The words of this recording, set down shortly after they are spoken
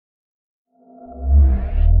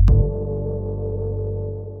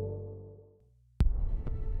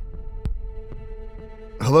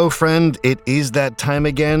hello, friend. It is that time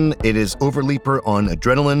again. It is Overleaper on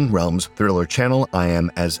Adrenaline, Realms Thriller channel. I am,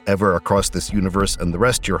 as ever, across this universe and the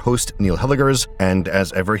rest, your host, Neil Helligers. And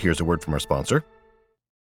as ever, here's a word from our sponsor.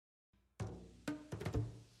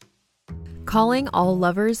 Calling all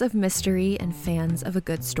lovers of mystery and fans of a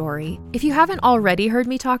good story. If you haven't already heard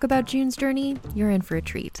me talk about June's Journey, you're in for a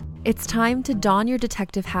treat. It's time to don your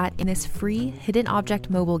detective hat in this free hidden object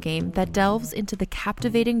mobile game that delves into the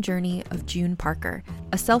captivating journey of June Parker,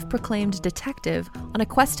 a self-proclaimed detective on a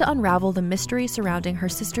quest to unravel the mystery surrounding her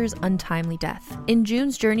sister's untimely death. In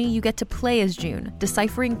June's Journey, you get to play as June,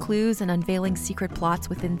 deciphering clues and unveiling secret plots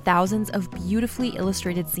within thousands of beautifully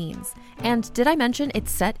illustrated scenes. And did I mention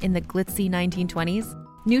it's set in the glitzy 1920s?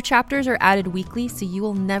 New chapters are added weekly, so you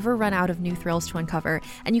will never run out of new thrills to uncover,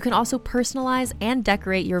 and you can also personalize and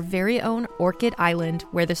decorate your very own Orchid Island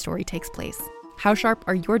where the story takes place. How sharp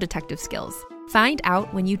are your detective skills? Find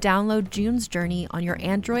out when you download June's Journey on your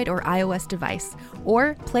Android or iOS device,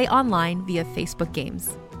 or play online via Facebook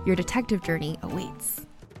Games. Your detective journey awaits.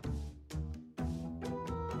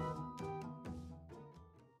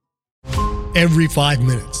 Every 5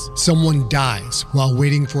 minutes, someone dies while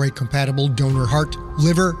waiting for a compatible donor heart,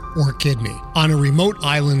 liver, or kidney. On a remote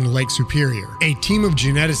island in Lake Superior, a team of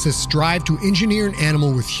geneticists strive to engineer an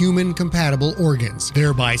animal with human-compatible organs,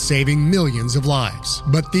 thereby saving millions of lives.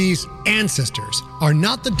 But these ancestors are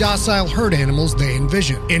not the docile herd animals they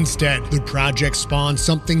envision. Instead, the project spawns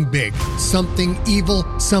something big, something evil,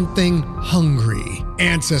 something hungry.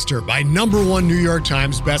 Ancestor by #1 New York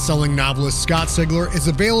Times bestselling novelist Scott Sigler is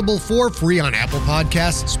available for free on Apple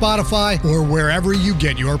Podcasts, Spotify, or wherever you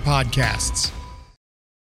get your podcasts.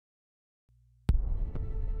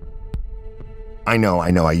 I know.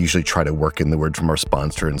 I usually try to work in the word from our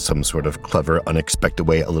sponsor in some sort of clever, unexpected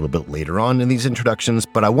way a little bit later on in these introductions,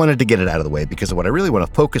 but I wanted to get it out of the way because what I really want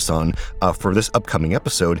to focus on for this upcoming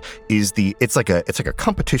episode is it's like a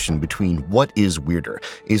competition between what is weirder.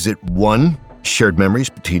 Is it one, shared memories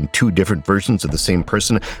between two different versions of the same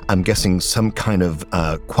person? I'm guessing some kind of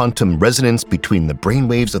quantum resonance between the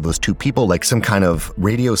brainwaves of those two people, like some kind of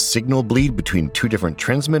radio signal bleed between two different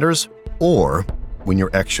transmitters, or when your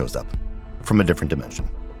ex shows up from a different dimension.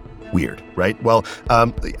 Weird, right? Well,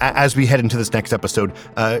 as we head into this next episode,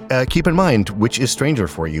 keep in mind which is stranger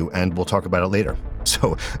for you, and we'll talk about it later.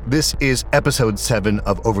 So this is episode 7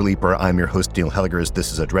 of Overleaper. I'm your host, Neil Helligers.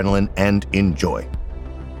 This is Adrenaline, and enjoy.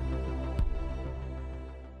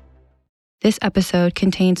 This episode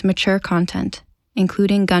contains mature content,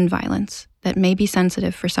 including gun violence, that may be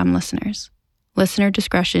sensitive for some listeners. Listener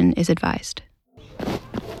discretion is advised.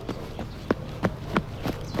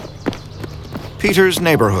 Peters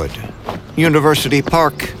Neighborhood, University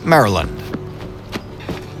Park, Maryland.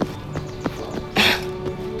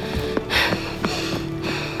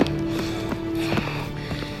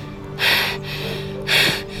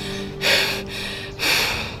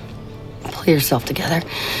 Pull yourself together.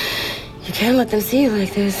 You can't let them see you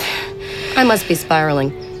like this. I must be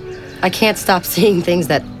spiraling. I can't stop seeing things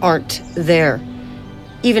that aren't there.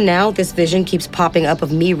 Even now, this vision keeps popping up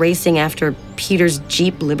of me racing after Peter's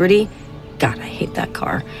Jeep Liberty. God, I hate that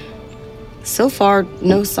car. So far,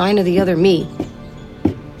 no sign of the other me.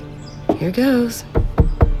 Here goes.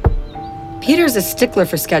 Peter's a stickler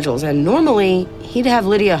for schedules, and normally, he'd have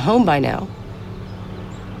Lydia home by now.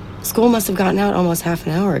 School must have gotten out almost half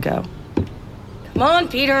an hour ago. Come on,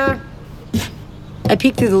 Peter! I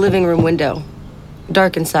peek through the living room window.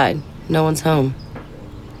 Dark inside. No one's home.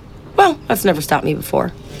 Well, that's never stopped me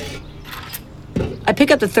before. I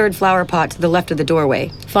pick up the third flower pot to the left of the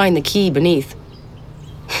doorway, find the key beneath.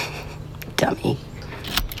 Dummy.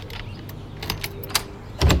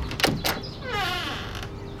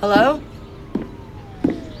 Hello?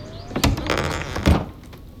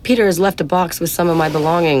 Peter has left a box with some of my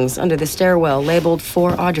belongings under the stairwell labeled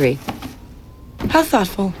for Audrey. How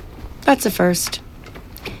thoughtful. That's a first.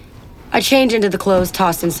 I change into the clothes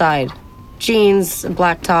tossed inside. Jeans, a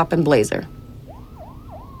black top, and blazer.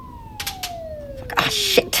 Ah,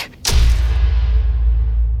 shit.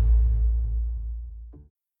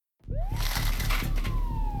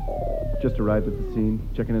 Just arrived at the scene,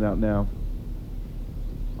 checking it out now.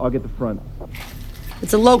 I'll get the front.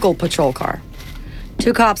 It's a local patrol car.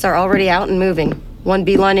 2 cops are already out and moving. One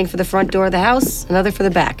beelining for the front door of the house, another for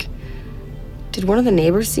the back. Did one of the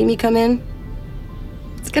neighbors see me come in?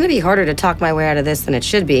 It's gonna be harder to talk my way out of this than it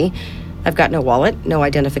should be. I've got no wallet, no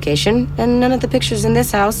identification, and none of the pictures in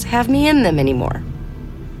this house have me in them anymore.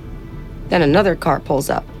 Then another car pulls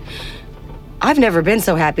up. I've never been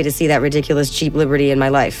so happy to see that ridiculous Jeep Liberty in my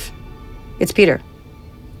life. It's Peter.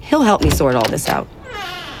 He'll help me sort all this out.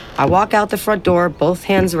 I walk out the front door, both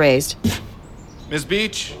hands raised. Miss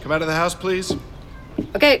Beach, come out of the house, please.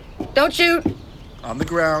 Okay, don't shoot. On the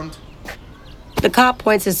ground. The cop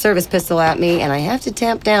points his service pistol at me, and I have to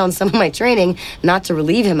tamp down some of my training not to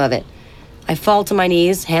relieve him of it. I fall to my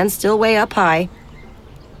knees, hands still way up high.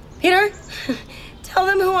 Peter, tell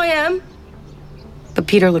them who I am. But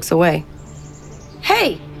Peter looks away.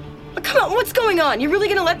 Hey, come on, what's going on? You really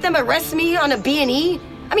gonna let them arrest me on a B&E?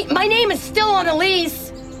 I mean, my name is still on a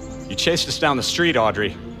lease. You chased us down the street,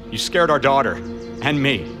 Audrey. You scared our daughter. And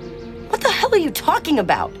me. What the hell are you talking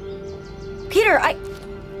about? Peter,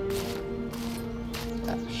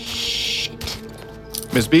 shit.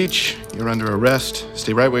 Miss Beach, you're under arrest.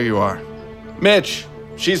 Stay right where you are. Mitch,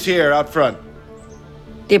 she's here, out front.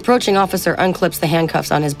 The approaching officer unclips the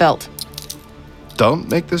handcuffs on his belt. Don't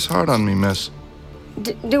make this hard on me, miss.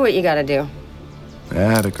 Do what you gotta do.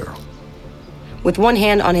 Atta girl. With one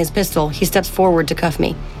hand on his pistol, he steps forward to cuff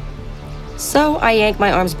me. So I yank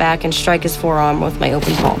my arms back and strike his forearm with my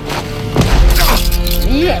open palm.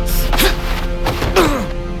 Yes!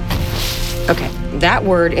 Okay, that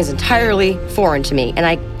word is entirely foreign to me, and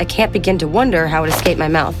I can't begin to wonder how it escaped my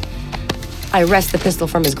mouth. I wrest the pistol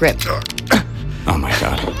from his grip. Oh my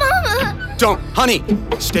God. Mama! Don't, honey,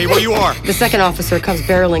 stay where you are. The second officer comes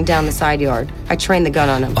barreling down the side yard. I train the gun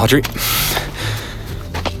on him. Audrey.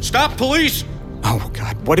 Stop, police! Oh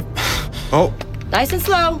God, what if... Oh. Nice and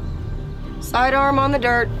slow. Sidearm on the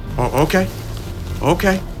dirt. Oh,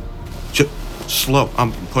 okay. Slow.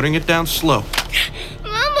 I'm putting it down slow.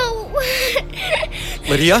 Mama!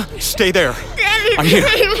 Lydia, stay there. Daddy, I'm here.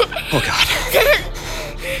 Oh God.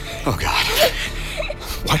 Oh God.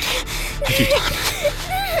 What have you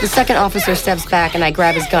done? The second officer steps back and I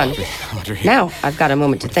grab his gun. Audrey. Now I've got a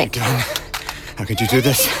moment to think. How could you do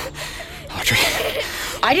this? Audrey.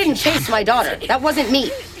 I didn't chase my daughter. That wasn't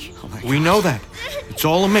me. We know that. It's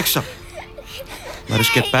all a mix-up. Let us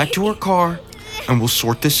get back to our car and we'll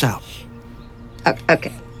sort this out.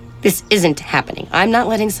 Okay. This isn't happening. I'm not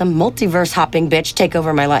letting some multiverse hopping bitch take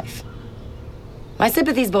over my life. My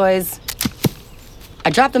sympathies, boys. I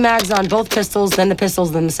drop the mags on both pistols, then the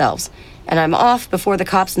pistols themselves. And I'm off before the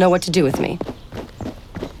cops know what to do with me.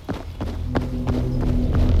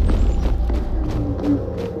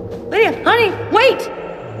 Lydia, honey, wait!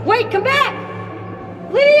 Wait, come back!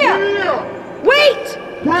 Lydia! Wait!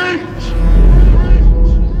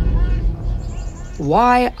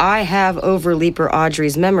 Why I have Overleaper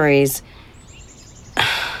Audrey's memories,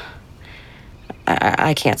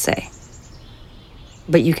 I can't say.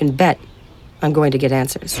 But you can bet I'm going to get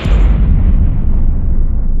answers.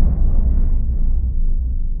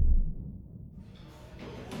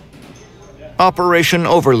 Operation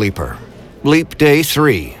Overleaper. Leap Day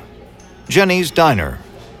 3. Jenny's Diner.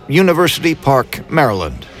 University Park,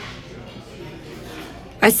 Maryland.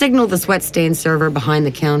 I signal the sweat-stained server behind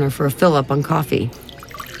the counter for a fill-up on coffee.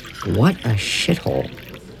 What a shithole.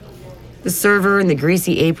 The server in the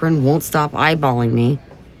greasy apron won't stop eyeballing me.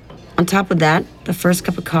 On top of that, the first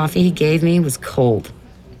cup of coffee he gave me was cold.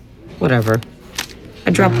 Whatever.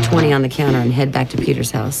 I drop a 20 on the counter and head back to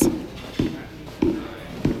Peter's house.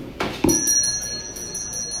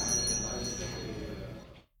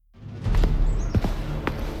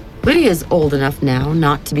 Lydia's old enough now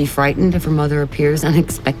not to be frightened if her mother appears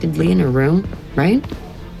unexpectedly in her room, right?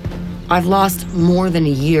 I've lost more than a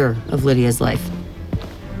year of Lydia's life.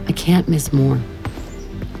 I can't miss more.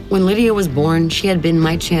 When Lydia was born, she had been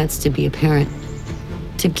my chance to be a parent,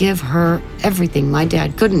 to give her everything my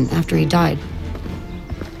dad couldn't after he died.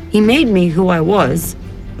 He made me who I was.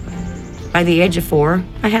 By the age of 4,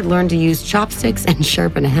 I had learned to use chopsticks and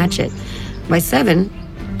sharpen a hatchet. By 7,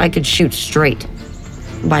 I could shoot straight.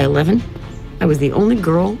 By 11, I was the only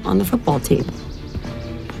girl on the football team.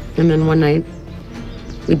 And then one night,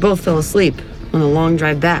 we both fell asleep on the long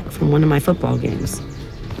drive back from one of my football games.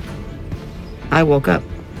 I woke up.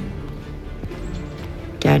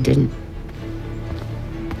 Dad didn't.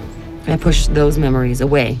 I push those memories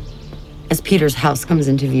away as Peter's house comes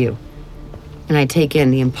into view, and I take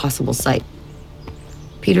in the impossible sight.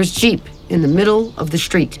 Peter's Jeep in the middle of the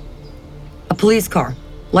street. A police car,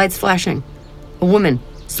 lights flashing. A woman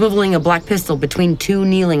swiveling a black pistol between 2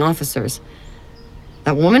 kneeling officers.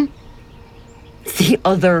 That woman? The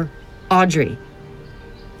other Audrey.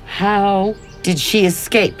 How did she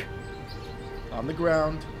escape? On the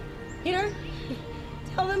ground. Peter,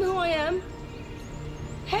 tell them who I am.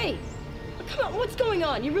 Hey, come on, what's going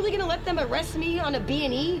on? You really gonna let them arrest me on a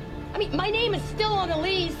B&E? I mean, my name is still on a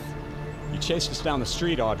lease. You chased us down the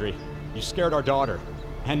street, Audrey. You scared our daughter.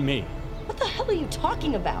 And me. What the hell are you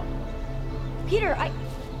talking about? Peter,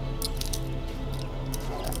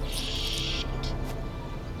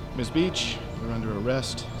 Miss Beach, you're under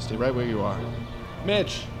arrest. Stay right where you are.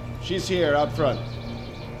 Mitch, she's here, out front.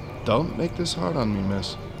 Don't make this hard on me,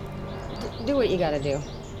 miss. Do what you gotta do.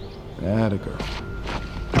 Atta girl.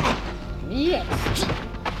 Yes.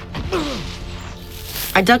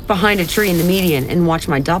 I ducked behind a tree in the median and watched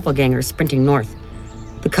my doppelganger sprinting north.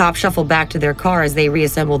 The cops shuffled back to their car as they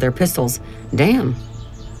reassembled their pistols. Damn,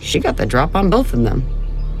 she got the drop on both of them.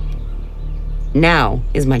 Now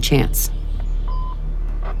is my chance.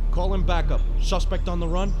 Call in backup. Suspect on the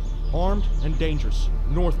run, armed and dangerous.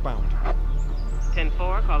 Northbound.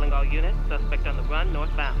 10-4, calling all units. Suspect on the run,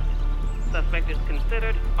 northbound. Suspect is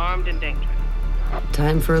considered armed and dangerous.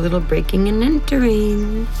 Time for a little breaking and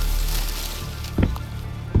entering.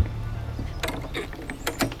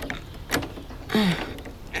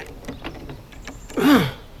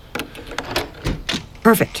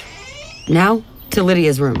 Perfect. Now to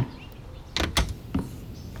Lydia's room.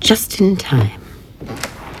 Just in time.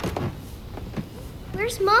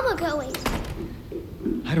 Where's Mama going?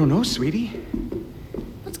 I don't know, sweetie.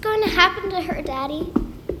 What's going to happen to her, Daddy?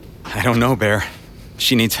 I don't know, Bear.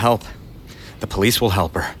 She needs help. The police will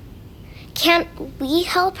help her. Can't we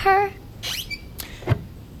help her?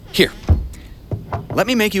 Here. Let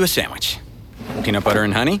me make you a sandwich. Peanut butter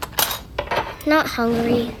and honey? Not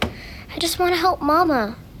hungry. I just want to help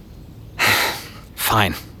Mama.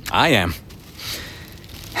 Fine. I am.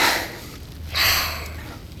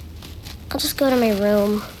 I'll just go to my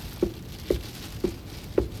room.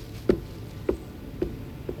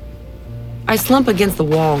 I slump against the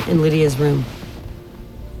wall in Lydia's room.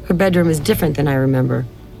 Her bedroom is different than I remember.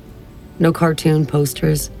 No cartoon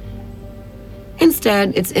posters.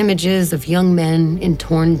 Instead, it's images of young men in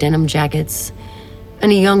torn denim jackets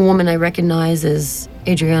and a young woman I recognize as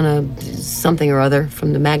Adriana something or other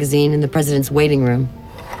from the magazine in the president's waiting room.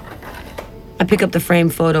 I pick up the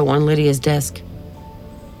framed photo on Lydia's desk.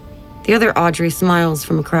 The other Audrey smiles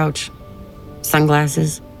from a crouch.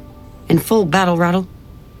 Sunglasses. In full battle rattle.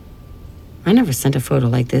 I never sent a photo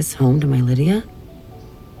like this home to my Lydia.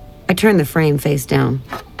 I turn the frame face down.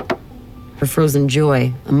 Her frozen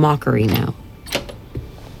joy, a mockery now.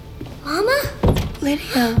 Mama?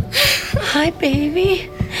 Lydia. Hi, baby.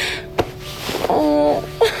 Oh.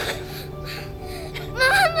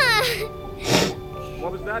 Mama!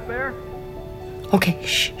 What was that, Bear? Okay,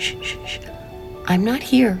 shh. I'm not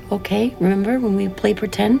here, okay? Remember when we play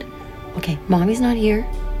pretend? Okay, Mommy's not here.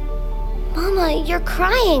 Mama, you're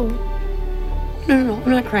crying. No, I'm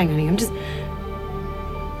not crying, honey.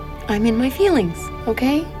 I'm in my feelings,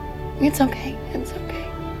 okay? It's okay.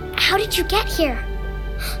 How did you get here?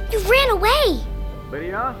 You ran away.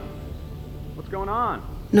 Lydia? What's going on?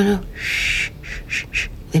 No. Shh.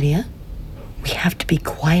 Lydia, we have to be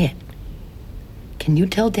quiet. Can you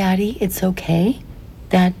tell Daddy it's okay?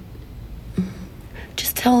 That...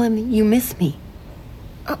 Just tell him you miss me.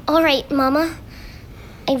 All right, Mama.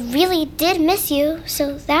 I really did miss you,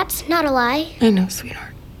 so that's not a lie. I know,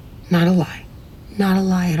 sweetheart. Not a lie. Not a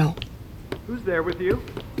lie at all. Who's there with you?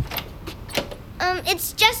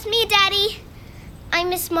 It's just me, Daddy. I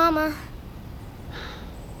miss Mama.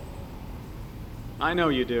 I know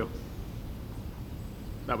you do.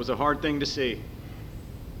 That was a hard thing to see.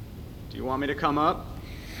 Do you want me to come up?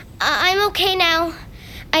 I'm okay now.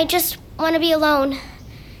 I just want to be alone.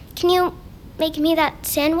 Can you make me that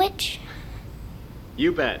sandwich?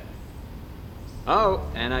 You bet. Oh,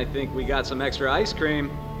 and I think we got some extra ice cream.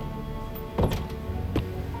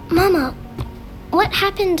 Mama, what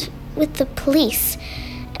happened with the police?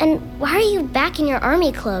 And why are you back in your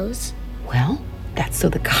army clothes? Well, that's so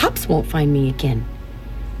the cops won't find me again.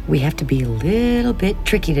 We have to be a little bit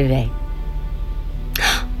tricky today.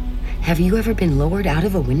 Have you ever been lowered out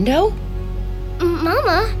of a window?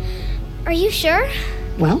 Mama, are you sure?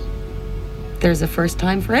 Well, there's a first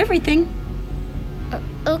time for everything.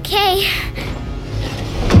 Okay.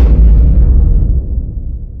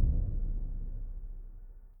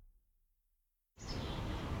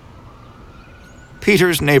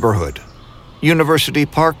 Peter's Neighborhood, University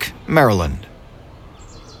Park, Maryland.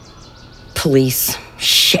 Police.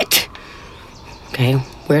 Shit. Okay,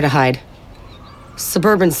 where to hide?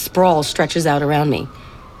 Suburban sprawl stretches out around me.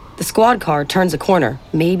 The squad car turns a corner,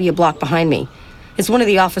 maybe a block behind me. It's one of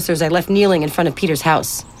the officers I left kneeling in front of Peter's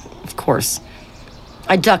house. Of course.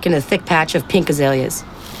 I duck in a thick patch of pink azaleas.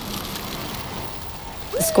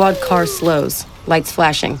 The squad car slows, lights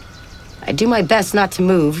flashing. I do my best not to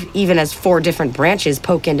move, even as 4 different branches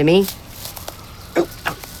poke into me.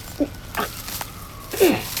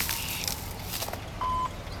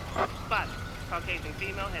 Spot. Caucasian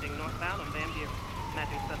female heading northbound on Van Buren.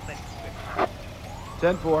 Matching suspect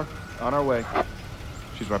description. 10-4, on our way.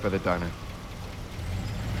 She's right by the diner.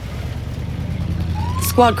 The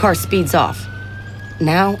squad car speeds off.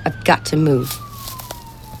 Now I've got to move.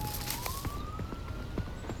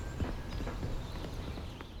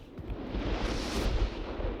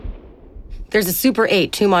 There's a Super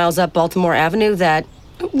 8 2 miles up Baltimore Avenue that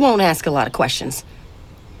won't ask a lot of questions.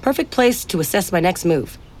 Perfect place to assess my next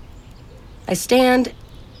move. I stand,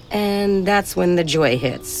 and that's when the joy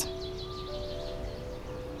hits.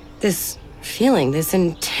 This feeling, this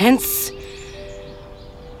intense,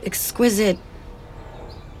 exquisite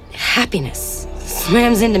happiness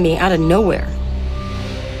slams into me out of nowhere.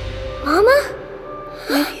 Mama?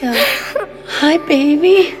 Lydia. Hi,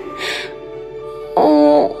 baby.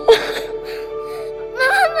 Oh.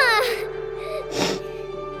 Mama!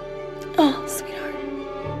 Oh, sweetheart.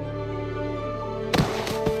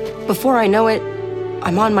 Before I know it,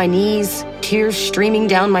 I'm on my knees, tears streaming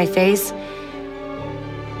down my face,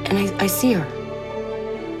 and I see her.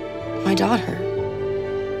 My daughter.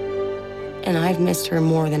 And I've missed her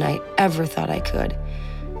more than I ever thought I could.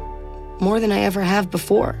 More than I ever have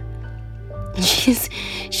before.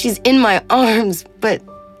 She's in my arms, but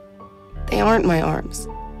they aren't my arms.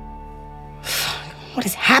 What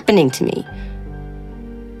is happening to me?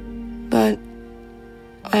 But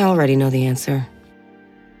I already know the answer.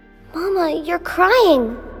 Mama, you're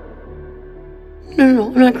crying. No,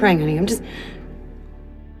 I'm not crying, honey.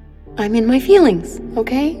 I'm in my feelings,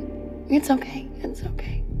 okay? It's okay.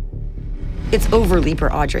 It's over,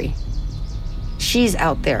 Leaper Audrey. She's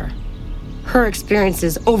out there. Her experience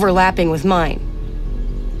is overlapping with mine.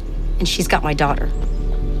 And she's got my daughter.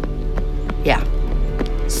 Yeah.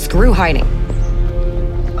 Screw hiding.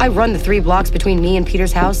 I run the 3 blocks between me and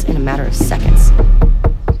Peter's house in a matter of seconds.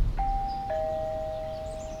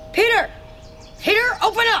 Peter! Peter,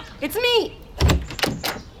 open up! It's me!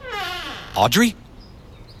 Audrey?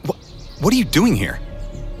 What are you doing here?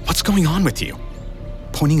 What's going on with you?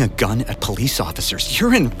 Pointing a gun at police officers.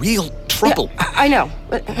 You're in real trouble. Yeah, I know,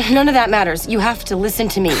 but none of that matters. You have to listen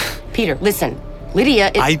to me. Peter, listen. Lydia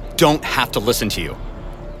is... I don't have to listen to you.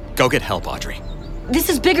 Go get help, Audrey. This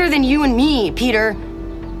is bigger than you and me, Peter.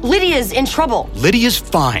 Lydia's in trouble. Lydia's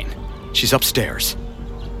fine. She's upstairs.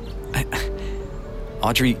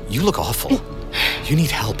 Audrey, you look awful. You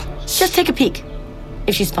need help. Just take a peek.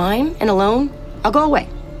 If she's fine and alone, I'll go away.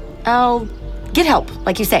 I'll get help,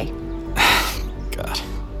 like you say. God.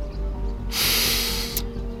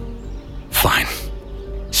 Fine.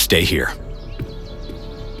 Stay here.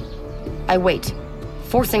 I wait,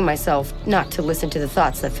 forcing myself not to listen to the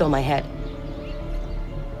thoughts that fill my head.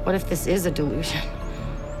 What if this is a delusion?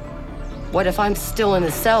 What if I'm still in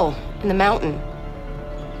the cell, in the mountain?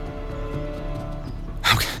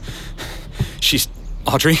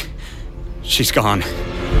 Audrey? She's gone.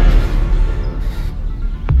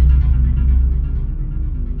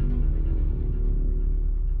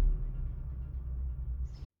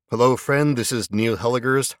 Hello, friend. This is Neil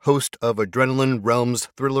Helligers, host of Adrenaline Realms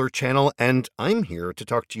Thriller channel, and I'm here to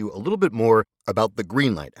talk to you a little bit more about the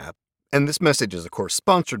Greenlight app. And this message is, of course,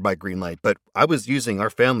 sponsored by Greenlight, but our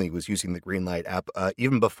family was using the Greenlight app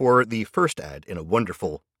even before the first ad in a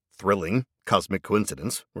wonderful, thrilling, cosmic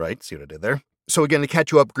coincidence, right? See what I did there? So again, to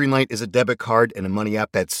catch you up, Greenlight is a debit card and a money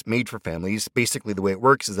app that's made for families. Basically, the way it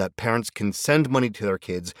works is that parents can send money to their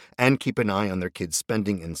kids and keep an eye on their kids'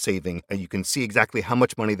 spending and saving. And you can see exactly how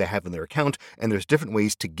much money they have in their account, and there's different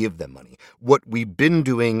ways to give them money. What we've been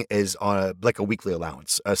doing is like a weekly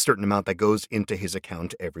allowance, a certain amount that goes into his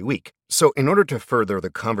account every week. So in order to further the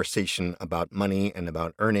conversation about money and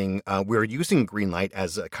about earning, we're using Greenlight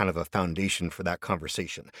as a kind of a foundation for that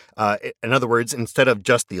conversation. In other words, instead of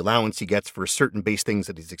just the allowance he gets for certain base things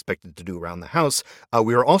that he's expected to do around the house,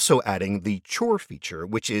 we are also adding the chore feature,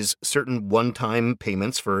 which is certain one-time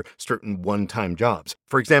payments for certain one-time jobs.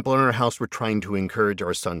 For example, in our house, we're trying to encourage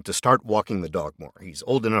our son to start walking the dog more. He's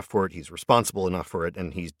old enough for it, he's responsible enough for it,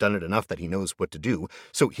 and he's done it enough that he knows what to do.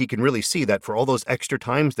 So he can really see that for all those extra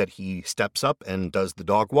times that he steps up and does the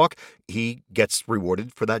dog walk, he gets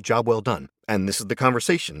rewarded for that job well done. And this is the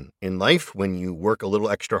conversation. In life, when you work a little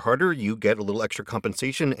extra harder, you get a little extra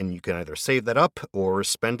compensation, and you can either save that up or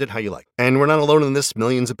spend it how you like. And we're not alone in this.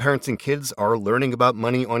 Millions of parents and kids are learning about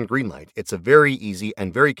money on Greenlight. It's a very easy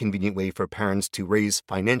and very convenient way for parents to raise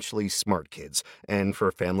financially smart kids and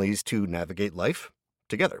for families to navigate life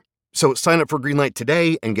together. So sign up for Greenlight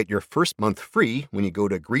today and get your first month free when you go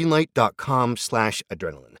to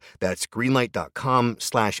greenlight.com/adrenaline. That's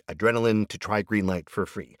greenlight.com/adrenaline to try Greenlight for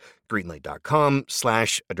free.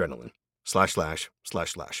 Greenlight.com/adrenaline.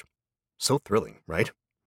 // So thrilling, right?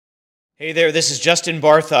 Hey there, this is Justin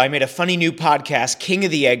Bartha. I made a funny new podcast, King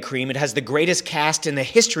of the Egg Cream. It has the greatest cast in the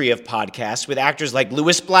history of podcasts with actors like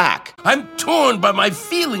Louis Black. I'm torn by my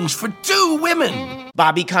feelings for two women.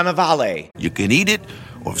 Bobby Cannavale. You can eat it,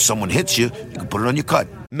 or if someone hits you, you can put it on your cut.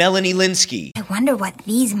 Melanie Linsky. I wonder what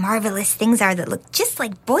these marvelous things are that look just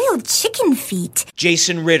like boiled chicken feet.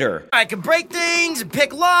 Jason Ritter. I can break things and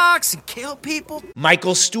pick locks and kill people.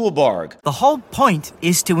 Michael Stuhlbarg. The whole point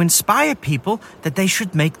is to inspire people that they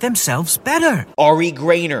should make themselves better. Ari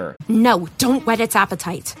Grainer. No, don't whet its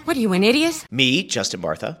appetite. What are you, an idiot? Me, Justin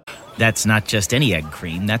Bartha. That's not just any egg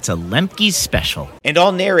cream, that's a Lemke's special. And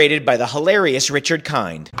all narrated by the hilarious Richard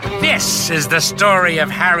Kind. This is the story of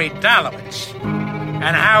Harry Dalowitz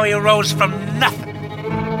and how he rose from nothing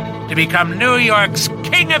to become New York's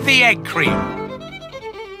King of the Egg Cream.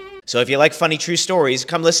 So if you like funny true stories,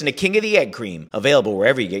 come listen to King of the Egg Cream, available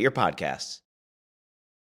wherever you get your podcasts.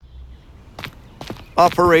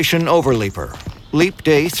 Operation Overleaper, Leap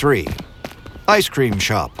Day 3. Ice Cream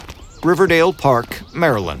Shop, Riverdale Park,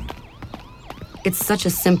 Maryland. It's such a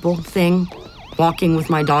simple thing, walking with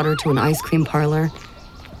my daughter to an ice cream parlor,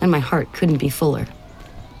 and my heart couldn't be fuller.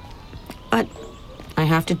 But I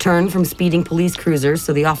have to turn from speeding police cruisers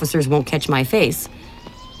so the officers won't catch my face.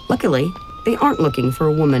 Luckily, they aren't looking for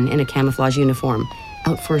a woman in a camouflage uniform,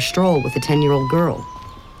 out for a stroll with a 10-year-old girl.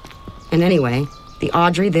 And anyway, the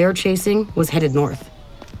Audrey they're chasing was headed north.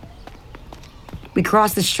 We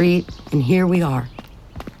cross the street, and here we are.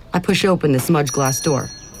 I push open the smudged glass door.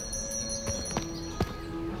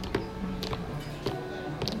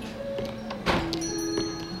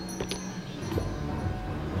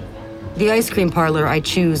 The ice cream parlor I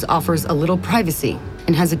choose offers a little privacy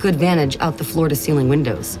and has a good vantage out the floor-to-ceiling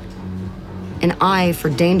windows. An eye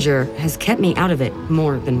for danger has kept me out of it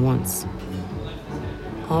more than once.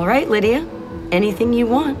 All right, Lydia, anything you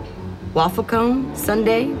want. Waffle cone,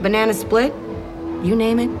 sundae, banana split, you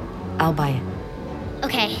name it, I'll buy it.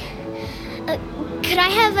 Okay. Could I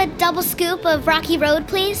have a double scoop of Rocky Road,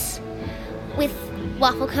 please? With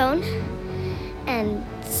waffle cone and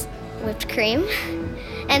whipped cream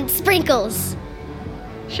and sprinkles.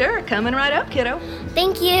 Sure, coming right up, kiddo.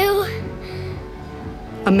 Thank you.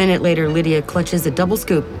 A minute later, Lydia clutches a double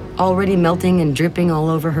scoop, already melting and dripping all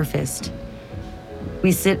over her fist.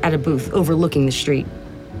 We sit at a booth overlooking the street.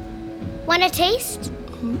 Want a taste?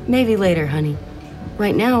 Maybe later, honey.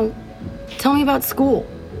 Right now, tell me about school.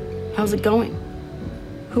 How's it going?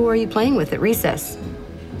 Who are you playing with at recess?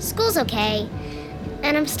 School's okay.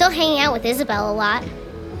 And I'm still hanging out with Isabel a lot.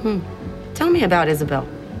 Tell me about Isabel.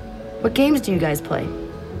 What games do you guys play?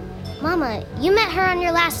 Mama, you met her on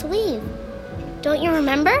your last leave. Don't you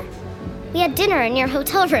remember? We had dinner in your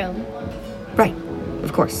hotel room. Right,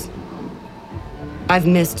 of course. I've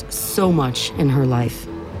missed so much in her life.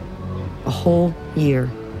 A whole year.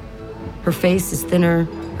 Her face is thinner,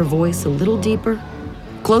 her voice a little deeper,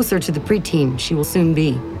 closer to the preteen she will soon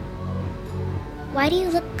be. Why do you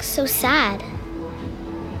look so sad?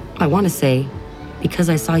 I want to say, because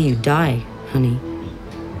I saw you die, honey.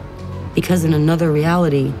 Because in another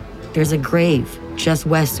reality, there's a grave just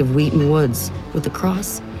west of Wheaton Woods with a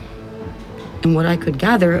cross and what I could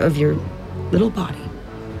gather of your little body.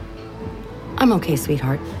 I'm okay,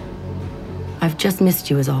 sweetheart. I've just missed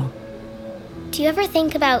you is all. Do you ever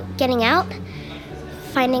think about getting out?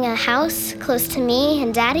 Finding a house close to me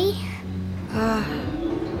and Daddy?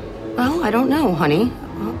 Well, I don't know, honey.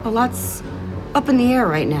 A lot's up in the air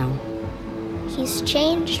right now. He's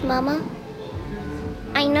changed, Mama.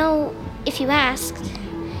 I know if you asked.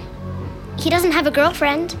 He doesn't have a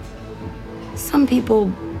girlfriend. Some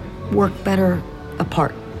people work better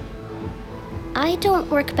apart. I don't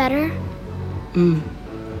work better.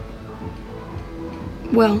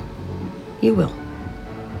 Well, you will.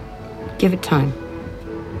 Give it time.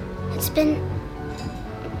 It's been...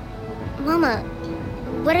 Mama,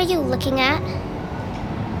 what are you looking at?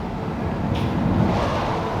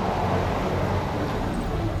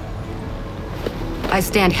 I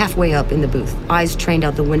stand halfway up in the booth, eyes trained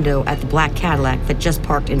out the window at the black Cadillac that just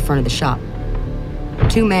parked in front of the shop.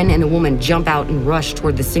 2 men and a woman jump out and rush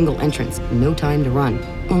toward the single entrance. No time to run,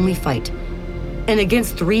 only fight. And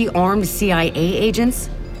against 3 armed CIA agents,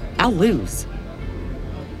 I'll lose.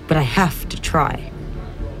 But I have to try.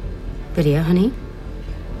 Lydia, honey,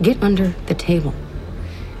 get under the table.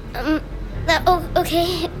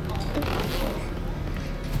 Okay.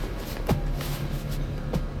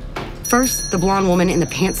 First, the blonde woman in the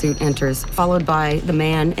pantsuit enters, followed by the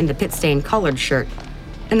man in the pit-stained collared shirt.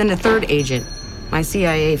 And then a third agent, my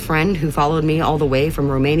CIA friend who followed me all the way from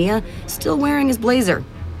Romania, still wearing his blazer.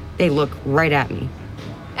 They look right at me.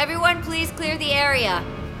 Everyone, please clear the area.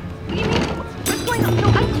 What's going on? No,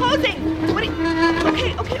 I'm closing. What?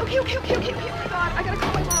 Okay. Oh my God, I gotta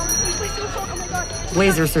call my mom. Where's my cell phone? Oh my God.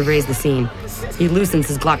 Blazer surveys the scene. He loosens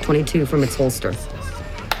his Glock 22 from its holster.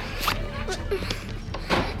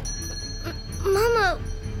 Mama,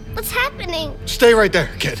 what's happening? Stay right there,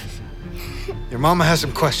 kid. Your mama has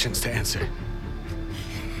some questions to answer.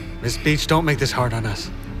 Miss Beach, don't make this hard on us.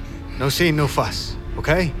 No scene, no fuss,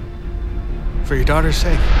 okay? For your daughter's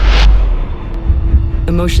sake.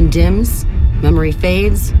 Emotion dims, memory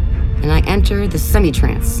fades, and I enter the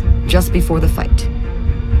semi-trance just before the fight.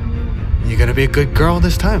 You gonna be a good girl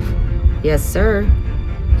this time? Yes, sir.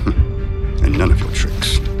 And none of your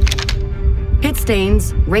tricks. Pit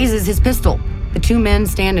Stains raises his pistol. The two men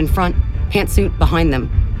stand in front, pantsuit behind them.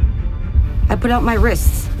 I put out my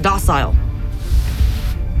wrists, docile.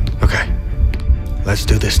 Okay. Let's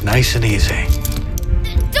do this nice and easy.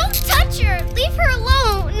 Don't touch her! Leave her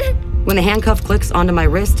alone! When the handcuff clicks onto my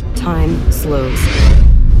wrist, time slows.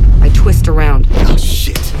 I twist around. Oh,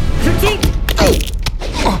 shit.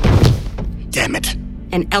 Damn it.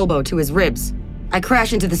 An elbow to his ribs. I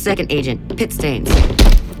crash into the second agent, Pit Stains.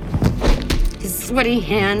 His sweaty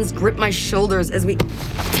hands grip my shoulders as we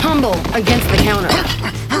tumble against the counter.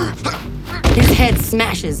 His head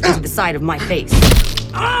smashes into the side of my face.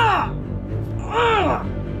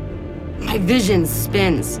 My vision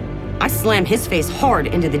spins. I slam his face hard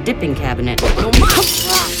into the dipping cabinet.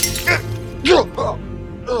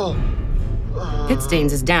 Pit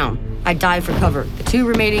Stains is down. I dive for cover. The two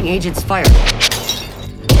remaining agents fire.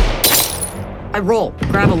 I roll,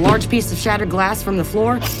 grab a large piece of shattered glass from the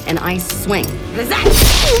floor, and I swing.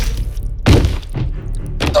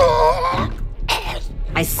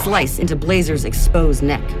 I slice into Blazer's exposed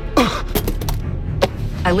neck.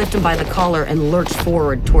 I lift him by the collar and lurch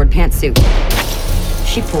forward toward Pantsuit.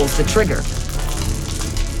 She pulls the trigger.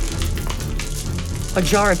 A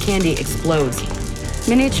jar of candy explodes.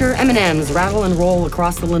 Miniature M&Ms rattle and roll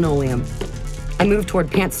across the linoleum. I move toward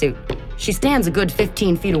Pantsuit. She stands a good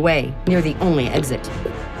 15 feet away, near the only exit.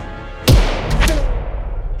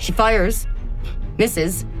 She fires,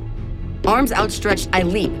 misses. Arms outstretched, I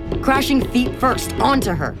leap, crashing feet first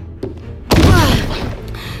onto her.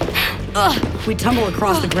 We tumble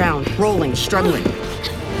across the ground, rolling, struggling.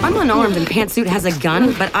 I'm unarmed and Pantsuit has a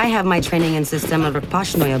gun, but I have my training in Systema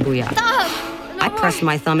Rukpashnoya Buya. I pressed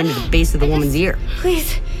my thumb into the base of the woman's ear.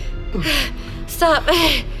 Please. Stop.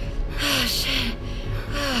 Oh, shit.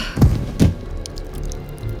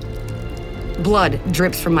 Blood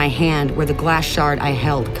drips from my hand where the glass shard I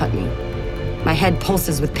held cut me. My head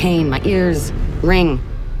pulses with pain, my ears ring.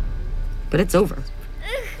 But it's over.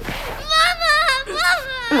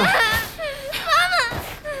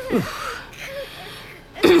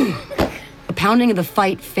 The pounding of the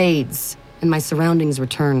fight fades, and my surroundings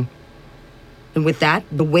return. And with that,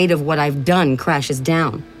 the weight of what I've done crashes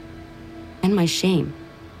down. And my shame.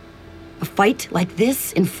 A fight like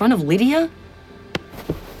this in front of Lydia?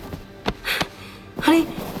 Honey,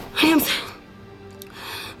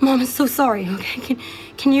 Mom is so sorry, okay?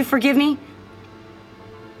 Can you forgive me?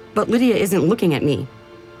 But Lydia isn't looking at me.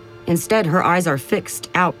 Instead, her eyes are fixed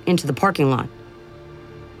out into the parking lot.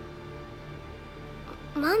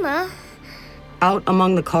 Mama? Out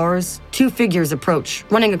among the cars, two figures approach,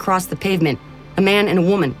 running across the pavement, a man and a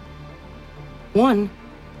woman. One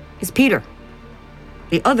is Peter.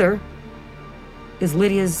 The other is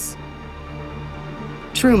Lydia's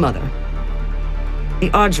true mother.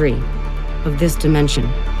 The Audrey of this dimension.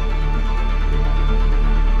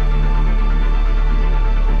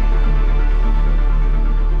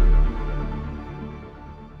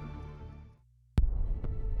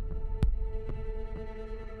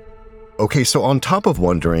 Okay, so on top of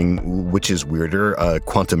wondering which is weirder,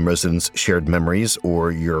 Quantum Resonance shared memories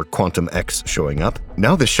or your Quantum X showing up,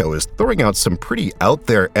 now the show is throwing out some pretty out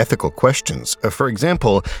there ethical questions. For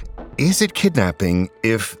example, is it kidnapping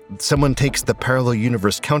if someone takes the parallel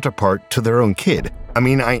universe counterpart to their own kid? I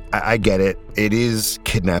mean, I get it. It is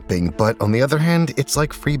kidnapping, but on the other hand, it's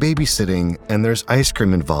like free babysitting and there's ice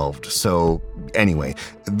cream involved. So anyway,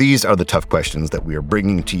 these are the tough questions that we are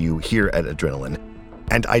bringing to you here at Adrenaline.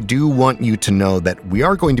 And I do want you to know that we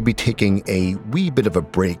are going to be taking a wee bit of a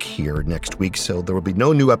break here next week, so there will be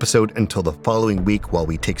no new episode until the following week while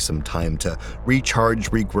we take some time to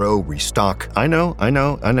recharge, regrow, restock. I know,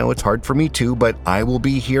 it's hard for me too, but I will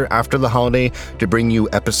be here after the holiday to bring you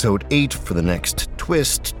episode 8 for the next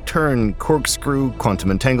twist, turn, corkscrew,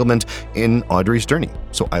 quantum entanglement in Audrey's journey.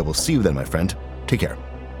 So I will see you then, my friend. Take care.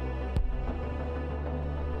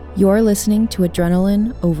 You're listening to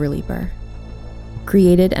Adrenaline Overleaper.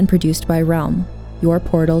 Created and produced by Realm, your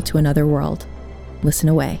portal to another world. Listen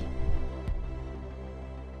away.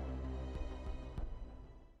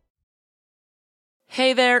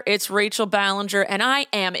 Hey there, it's Rachel Ballinger, and I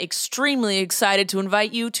am extremely excited to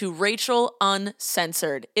invite you to Rachel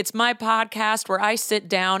Uncensored. It's my podcast where I sit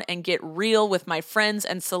down and get real with my friends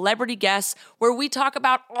and celebrity guests, where we talk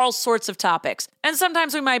about all sorts of topics. And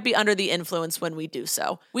sometimes we might be under the influence when we do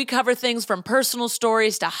so. We cover things from personal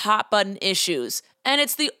stories to hot button issues. And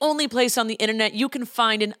it's the only place on the internet you can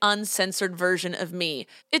find an uncensored version of me.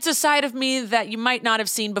 It's a side of me that you might not have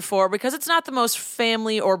seen before because it's not the most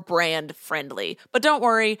family or brand friendly. But don't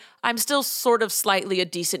worry, I'm still sort of slightly a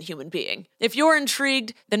decent human being. If you're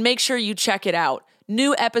intrigued, then make sure you check it out.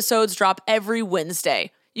 New episodes drop every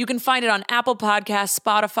Wednesday. You can find it on Apple Podcasts,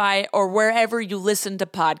 Spotify, or wherever you listen to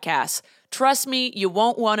podcasts. Trust me, you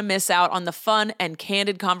won't want to miss out on the fun and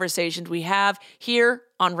candid conversations we have here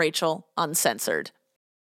on Rachel Uncensored.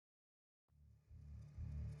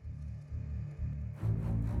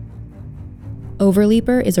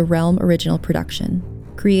 Overleaper is a Realm original production,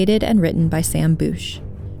 created and written by Sam Bush,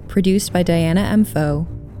 produced by Diana M. Foe,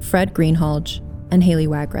 Fred Greenhalgh, and Haley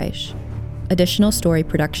Wagreich. Additional story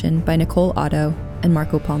production by Nicole Otto and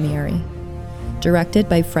Marco Palmieri. Directed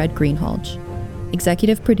by Fred Greenhalgh.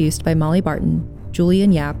 Executive produced by Molly Barton,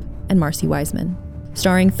 Julian Yap, and Marcy Wiseman.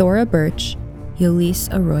 Starring Thora Birch,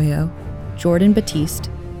 Yulise Arroyo, Jordan Batiste,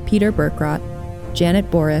 Peter Burkrot, Janet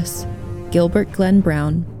Boris, Gilbert Glenn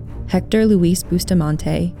Brown, Hector Luis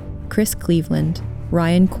Bustamante, Chris Cleveland,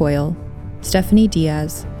 Ryan Coyle, Stephanie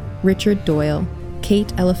Diaz, Richard Doyle, Kate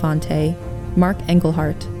Elefante, Mark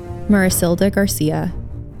Engelhart, Marisilda Garcia,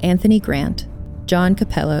 Anthony Grant, John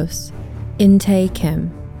Capellos, Inte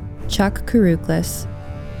Kim, Chuck Karuklis,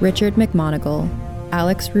 Richard McMonigal,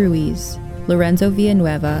 Alex Ruiz, Lorenzo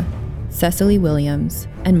Villanueva, Cecily Williams,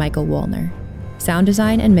 and Michael Wollner. Sound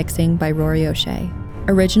design and mixing by Rory O'Shea.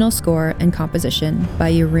 Original score and composition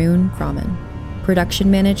by Jeroen Kromen.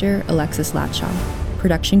 Production manager Alexis Latshaw.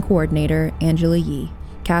 Production coordinator Angela Yee.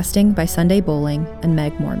 Casting by Sunday Bowling and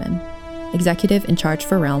Meg Morman. Executive in charge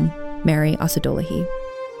for Realm, Mary Osadolahi.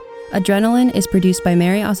 Adrenaline is produced by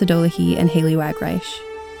Mary Osadolahi and Haley Wagreich.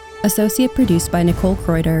 Associate produced by Nicole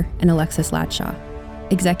Kreuter and Alexis Latshaw.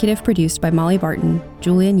 Executive produced by Molly Barton,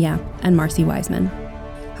 Julian Yap, and Marcy Wiseman.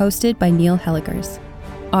 Hosted by Neil Helligers.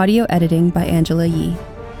 Audio editing by Angela Yee.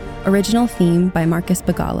 Original theme by Marcus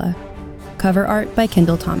Bagala. Cover art by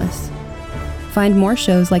Kendall Thomas. Find more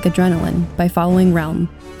shows like Adrenaline by following Realm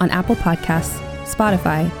on Apple Podcasts,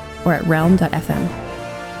 Spotify, or at realm.fm.